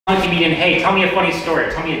A comedian, hey, tell me a funny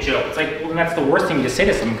story, tell me a joke. It's like, well, that's the worst thing to say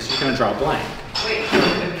to someone because you're gonna draw a blank. Wait, the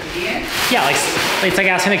comedian? Yeah, like it's like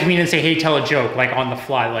asking a comedian to say, hey, tell a joke, like on the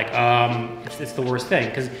fly. Like, it's the worst thing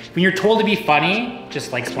because when you're told to be funny,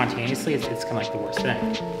 just like spontaneously, it's kind of like the worst thing.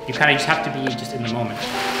 You kind of just have to be just in the moment.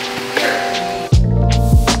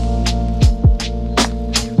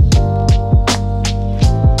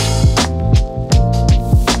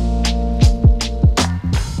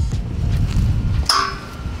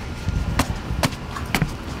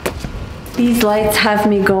 These lights have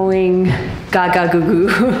me going gaga goo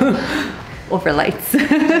goo over lights. Goo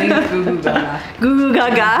goo gaga. Goo goo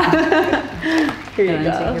gaga. Here you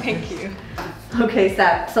go. Thank you. Okay,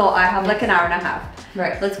 Seth, so I have like an hour and a half.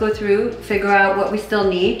 Right. Let's go through, figure out what we still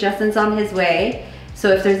need. Justin's on his way. So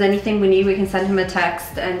if there's anything we need, we can send him a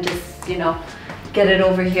text and just, you know, get it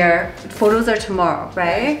over here. Photos are tomorrow,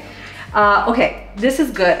 right? Okay, this is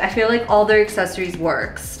good. I feel like all their accessories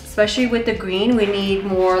works. Especially with the green, we need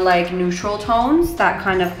more like neutral tones that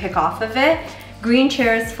kind of pick off of it. Green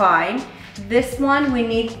chair is fine. This one, we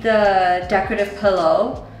need the decorative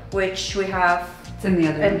pillow, which we have It's in the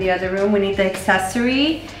other room. In the other room. We need the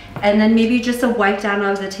accessory, and then maybe just a wipe down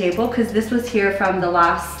of the table, because this was here from the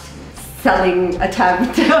last selling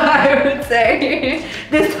attempt, I would say.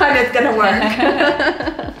 This time it's gonna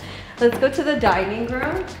work. Let's go to the dining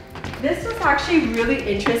room. This was actually really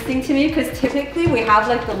interesting to me because typically we have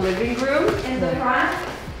like the living room in the front,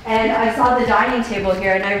 and I saw the dining table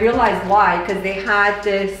here and I realized why, because they had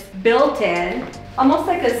this built-in, almost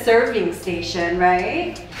like a serving station,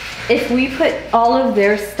 right? If we put all of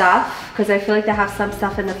their stuff, because I feel like they have some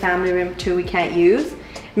stuff in the family room too we can't use,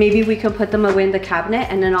 maybe we can put them away in the cabinet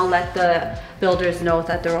and then I'll let the builders know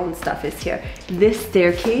that their own stuff is here. This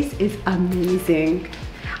staircase is amazing.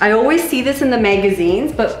 I always see this in the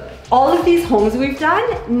magazines, but all of these homes we've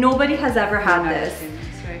done, nobody has ever had this.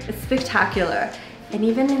 It's spectacular. And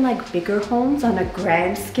even in like bigger homes on a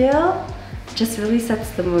grand scale, just really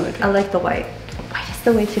sets the mood. I like the white. White is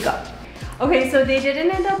the way to go. Okay, so they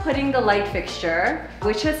didn't end up putting the light fixture,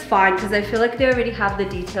 which is fine because I feel like they already have the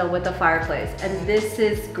detail with the fireplace. And this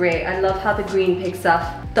is great. I love how the green picks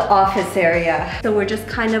up the office area. So we're just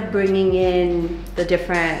kind of bringing in the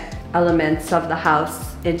different elements of the house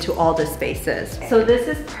into all the spaces. So this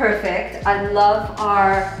is perfect. I love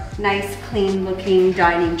our nice clean looking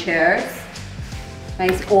dining chairs.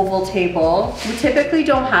 Nice oval table. We typically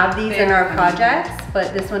don't have these in our projects,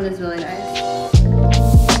 but this one is really nice.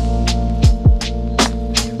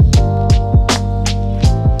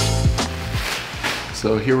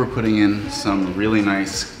 So here we're putting in some really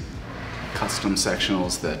nice custom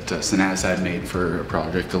sectionals that Sanaz had made for a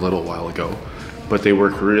project a little while ago. But they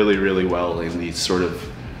work really, really well in these sort of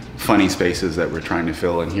funny spaces that we're trying to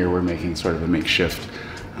fill. And here we're making sort of a makeshift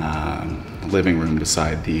living room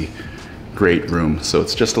beside the great room. So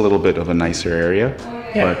it's just a little bit of a nicer area.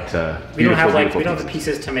 Yeah. But we don't have the pieces.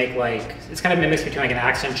 pieces to make like, it's kind of a mix between like an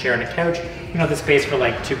accent chair and a couch. We don't have the space for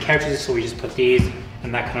like 2 couches, so we just put these,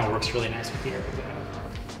 and that kind of works really nice with the area.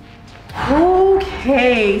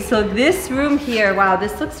 Okay, so this room here, wow,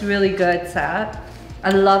 this looks really good, Seth. I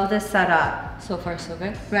love this setup. So far, so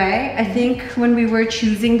good. Right? I think when we were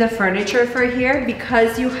choosing the furniture for here,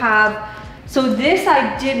 because you have, so this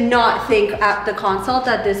I did not think at the consult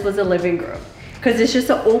that this was a living room, because it's just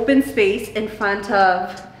an open space in front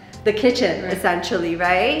of the kitchen, essentially,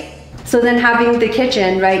 right? So then having the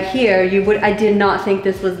kitchen right here, I did not think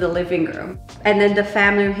this was the living room. And then the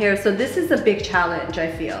family room here, so this is a big challenge,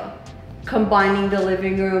 I feel. Combining the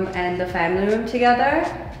living room and the family room together.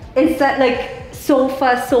 Instead, like,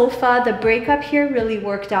 sofa, the breakup here really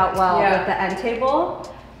worked out well with the end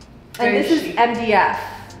table. And this is MDF,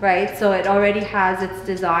 right? So it already has its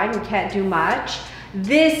design, we can't do much.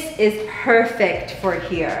 This is perfect for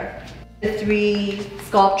here. The 3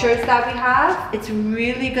 sculptures that we have, it's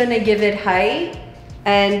really gonna give it height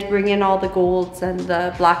and bring in all the golds and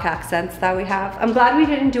the black accents that we have. I'm glad we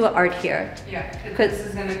didn't do art here. Yeah, because this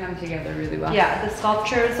is gonna come together really well. Yeah, the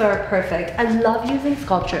sculptures are perfect. I love using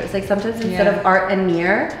sculptures. Like sometimes instead of art and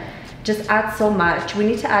mirror, just add so much. We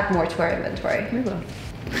need to add more to our inventory. We will.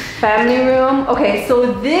 Family room. Okay,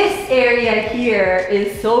 so this area here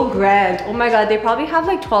is so grand. Oh my God, they probably have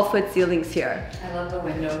like 12-foot ceilings here. I love the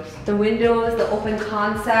windows. The windows, the open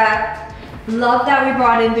concept. Love that we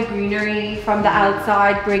brought in the greenery from the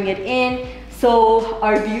outside, bring it in. So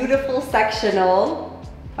our beautiful sectional,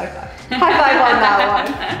 high five on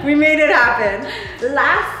that one. We made it happen.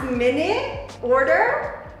 Last minute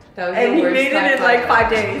order, and he made it in like 5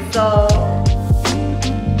 days.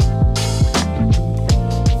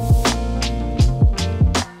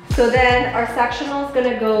 So then our sectional is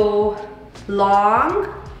gonna go long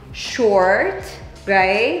short,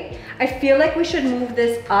 right? I feel like we should move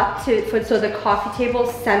this up so the coffee table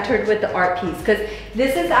is centered with the art piece, because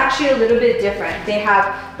this is actually a little bit different. They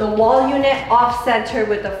have the wall unit off center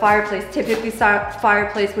with the fireplace. Typically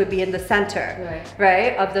fireplace would be in the center,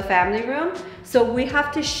 right, of the family room. So we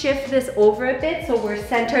have to shift this over a bit so we're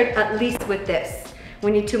centered at least with this. We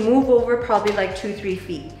need to move over probably like 2-3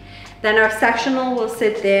 feet. Then our sectional will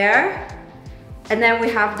sit there. And then we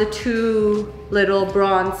have the 2 little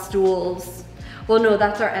bronze stools. Well, no,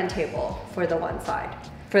 that's our end table for the one side.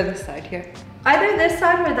 For this side here. Either this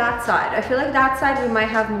side or that side. I feel like that side we might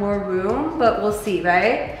have more room, but we'll see,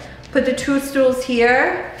 right? Put the 2 stools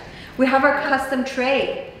here. We have our custom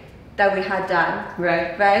tray that we had done.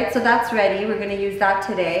 Right? So that's ready. We're gonna use that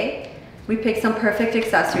today. We picked some perfect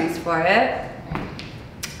accessories for it.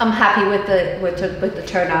 I'm happy with the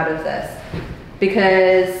turnout of this,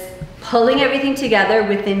 because pulling everything together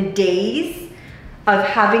within days of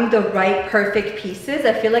having the right perfect pieces,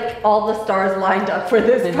 I feel like all the stars lined up for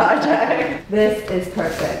this project. This is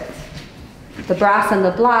perfect. The brass and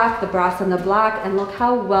the black, the brass and the black, and look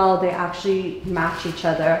how well they actually match each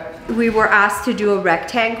other. We were asked to do a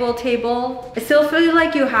rectangle table. I still feel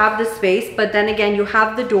like you have the space, but then again, you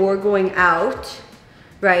have the door going out,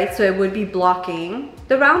 right? So it would be blocking.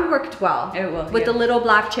 The round worked well. It will, with the little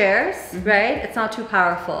black chairs, right? It's not too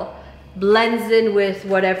powerful. Blends in with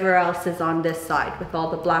whatever else is on this side with all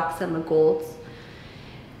the blacks and the golds.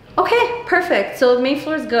 Okay, perfect. So the main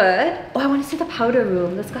floor is good. Oh, I want to see the powder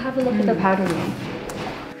room. Let's go have a look at the powder room.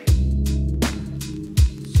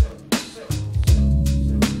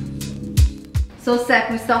 So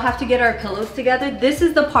Seth, we still have to get our pillows together. This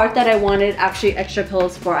is the part that I wanted actually extra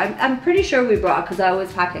pillows for. I'm pretty sure we brought, because I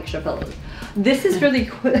always pack extra pillows. This is really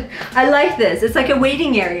cool. I like this. It's like a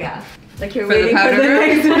waiting area. Like you're waiting for the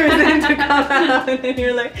next person to come out and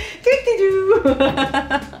you're like, doo-doo-doo.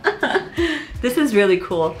 This is really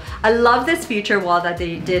cool. I love this feature wall that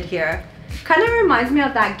they did here. Kind of reminds me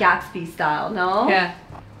of that Gatsby style, no? Yeah.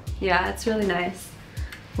 Yeah, it's really nice.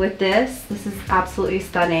 With this is absolutely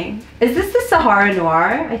stunning. Is this the Sahara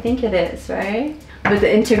Noir? I think it is, right? With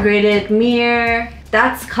the integrated mirror.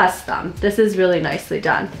 That's custom. This is really nicely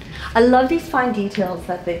done. I love these fine details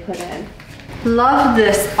that they put in. Love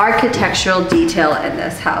this architectural detail in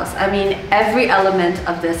this house. I mean, every element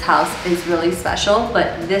of this house is really special,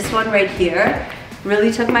 but this one right here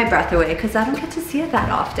really took my breath away because I don't get to see it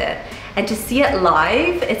that often. And to see it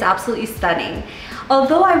live, it's absolutely stunning.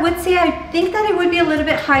 Although I would say I think that it would be a little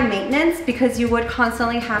bit high maintenance because you would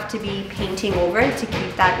constantly have to be painting over it to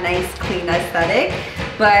keep that nice, clean aesthetic.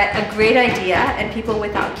 But a great idea, and people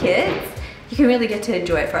without kids, you can really get to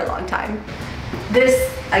enjoy it for a long time.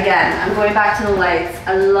 This, again, I'm going back to the lights.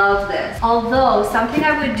 I love this. Although something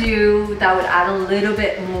I would do that would add a little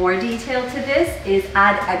bit more detail to this is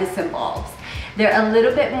add Edison bulbs. They're a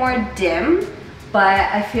little bit more dim, but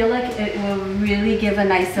I feel like it will really give a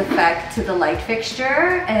nice effect to the light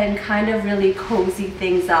fixture and kind of really cozy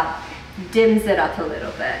things up, dims it up a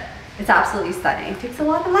little bit. It's absolutely stunning. It takes a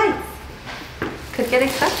lot of lights. Could get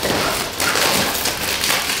expensive.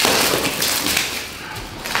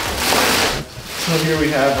 So here we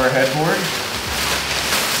have our headboard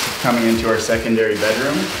coming into our secondary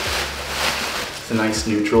bedroom. It's a nice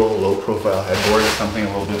neutral, low profile headboard, something a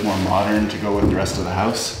little bit more modern to go with the rest of the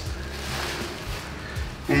house.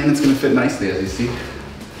 And it's going to fit nicely, as you see.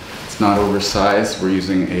 It's not oversized. We're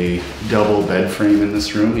using a double bed frame in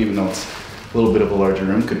this room, even though it's a little bit of a larger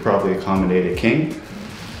room, could probably accommodate a king.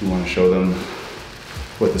 We want to show them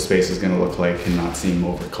what the space is going to look like and not seem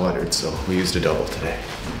over cluttered, so we used a double today.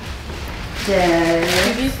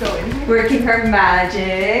 Working her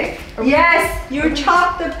magic. Yes, you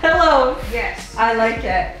chopped the pillow. Yes. I like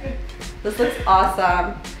it. This looks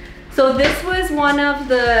awesome. So this was one of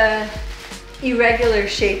the irregular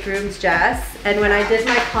shaped rooms, Jess. And when I did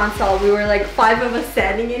my console, we were like 5 of us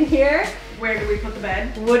standing in here. Where do we put the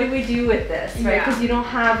bed? What do we do with this, right? Yeah. Because you don't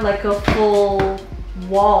have like a full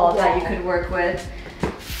wall that you could work with.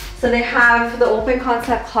 So they have the open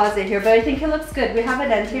concept closet here, but I think it looks good. We have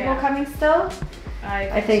an end table coming still.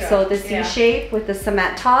 I think so. The C shape with the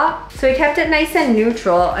cement top. So we kept it nice and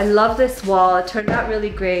neutral. I love this wall. It turned out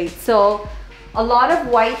really great. So a lot of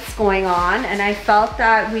whites going on, and I felt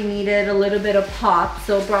that we needed a little bit of pop.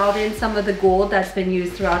 So brought in some of the gold that's been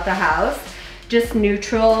used throughout the house. Just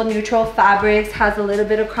neutral fabrics, has a little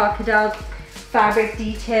bit of crocodile fabric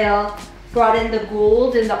detail. Brought in the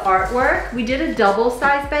gold in the artwork. We did a double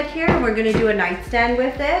size bed here, and we're gonna do a nightstand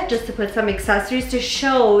with it just to put some accessories to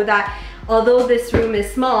show that although this room is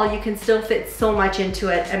small, you can still fit so much into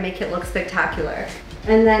it and make it look spectacular.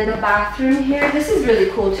 And then the bathroom here, this is really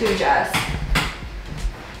cool too, Jess.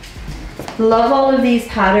 Love all of these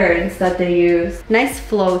patterns that they use. Nice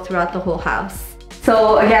flow throughout the whole house.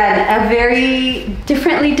 So again, a very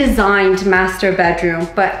differently designed master bedroom,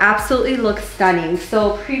 but absolutely looks stunning.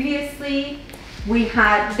 So previously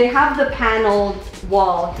they have the paneled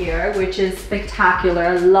wall here, which is spectacular.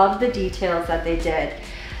 I love the details that they did.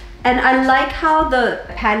 And I like how the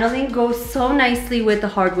paneling goes so nicely with the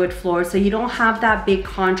hardwood floor, so you don't have that big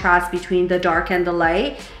contrast between the dark and the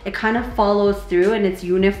light. It kind of follows through and it's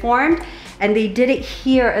uniformed. And they did it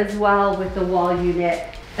here as well with the wall unit.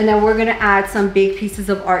 And then we're gonna add some big pieces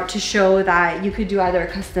of art to show that you could do either a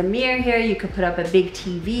custom mirror here, you could put up a big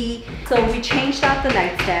TV. So we changed out the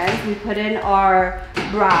nightstand, we put in our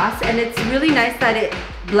brass, and it's really nice that it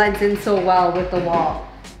blends in so well with the wall.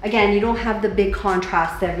 Again, you don't have the big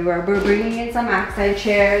contrast everywhere. We're bringing in some accent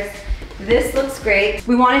chairs. This looks great.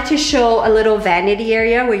 We wanted to show a little vanity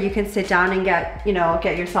area where you can sit down and get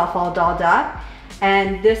yourself all dolled up.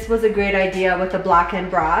 And this was a great idea with the black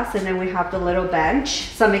and brass. And then we have the little bench,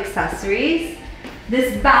 some accessories.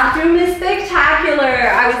 This bathroom is spectacular.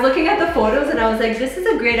 I was looking at the photos and I was like, this is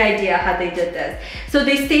a great idea how they did this. So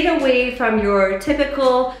they stayed away from your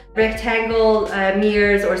typical rectangle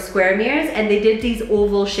mirrors or square mirrors, and they did these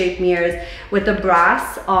oval shaped mirrors with the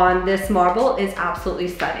brass on this marble. Is absolutely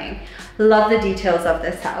stunning. Love the details of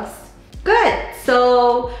this house. Good,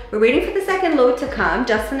 so we're waiting for the second load to come.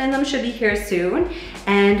 Justin and them should be here soon.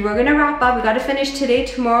 And we're gonna wrap up. We gotta finish today.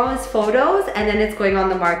 Tomorrow is photos, and then it's going on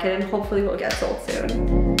the market, and hopefully we'll get sold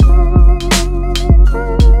soon.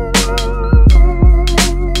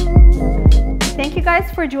 Thank you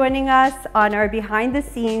guys for joining us on our behind the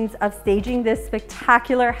scenes of staging this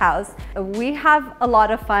spectacular house. We have a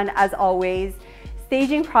lot of fun as always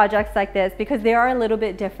staging projects like this because they are a little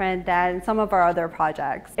bit different than some of our other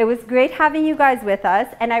projects. It was great having you guys with us,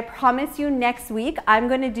 and I promise you next week I'm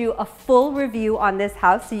going to do a full review on this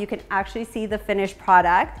house so you can actually see the finished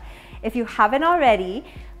product. If you haven't already,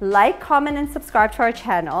 like, comment, and subscribe to our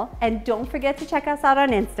channel, and don't forget to check us out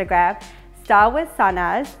on Instagram, Style with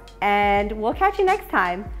Sanaz, and we'll catch you next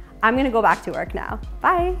time. I'm going to go back to work now.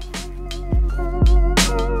 Bye.